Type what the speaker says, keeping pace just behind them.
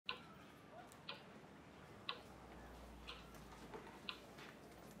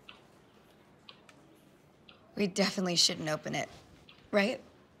We definitely shouldn't open it, right?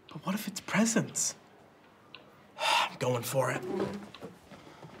 But what if it's presents? I'm going for it.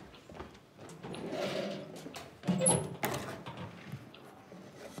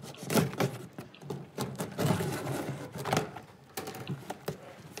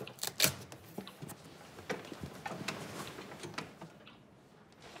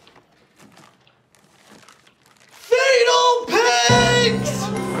 Fetal pigs!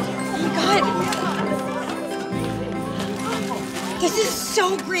 Oh my God! This is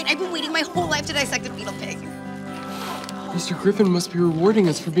so great! I've been waiting my whole life to dissect a fetal pig. Mr. Griffin must be rewarding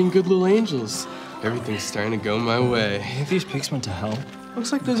us for being good little angels. Everything's starting to go my way. Ain't these pigs went to hell?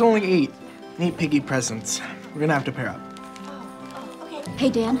 Looks like there's only 8. 8 piggy presents. We're gonna have to pair up. Hey,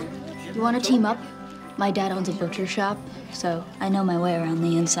 Dan, you want to team up? My dad owns a butcher shop, so I know my way around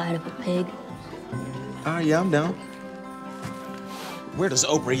the inside of a pig. Yeah, I'm down. Where does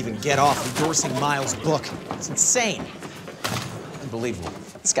Oprah even get off endorsing Miles' book? It's insane. Unbelievable.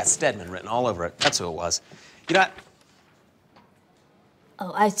 It's got Stedman written all over it. That's who it was. You know,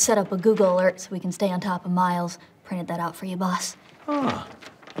 Oh, I set up a Google alert so we can stay on top of Miles. Printed that out for you, boss. Ah.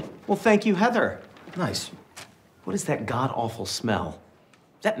 Well, thank you, Heather. Nice. What is that god-awful smell?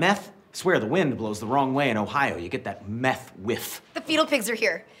 Is that meth? I swear the wind blows the wrong way in Ohio. You get that meth whiff. The fetal pigs are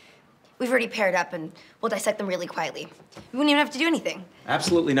here. We've already paired up, and we'll dissect them really quietly. We wouldn't even have to do anything.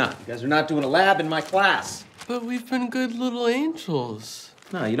 Absolutely not. You guys are not doing a lab in my class. But we've been good little angels.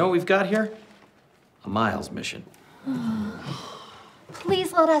 No, you know what we've got here? A Miles mission.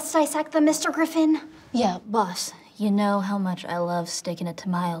 Please let us dissect them, Mr. Griffin. Yeah, boss, you know how much I love sticking it to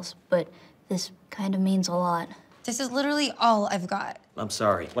Miles, but this kind of means a lot. This is literally all I've got. I'm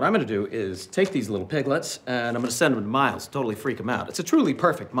sorry. What I'm gonna do is take these little piglets and I'm gonna send them to Miles, totally freak him out. It's a truly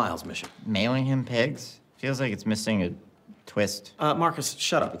perfect Miles mission. Mailing him pigs? Feels like it's missing a twist. Marcus,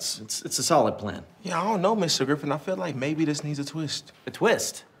 shut up. It's a solid plan. Yeah, I don't know, Mr. Griffin. I feel like maybe this needs a twist. A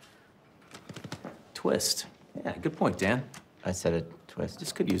twist? Twist. Yeah, good point, Dan. I said a twist.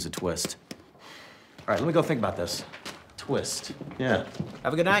 This could use a twist. All right, let me go think about this. Twist. Yeah.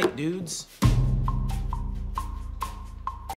 Have a good night, dudes.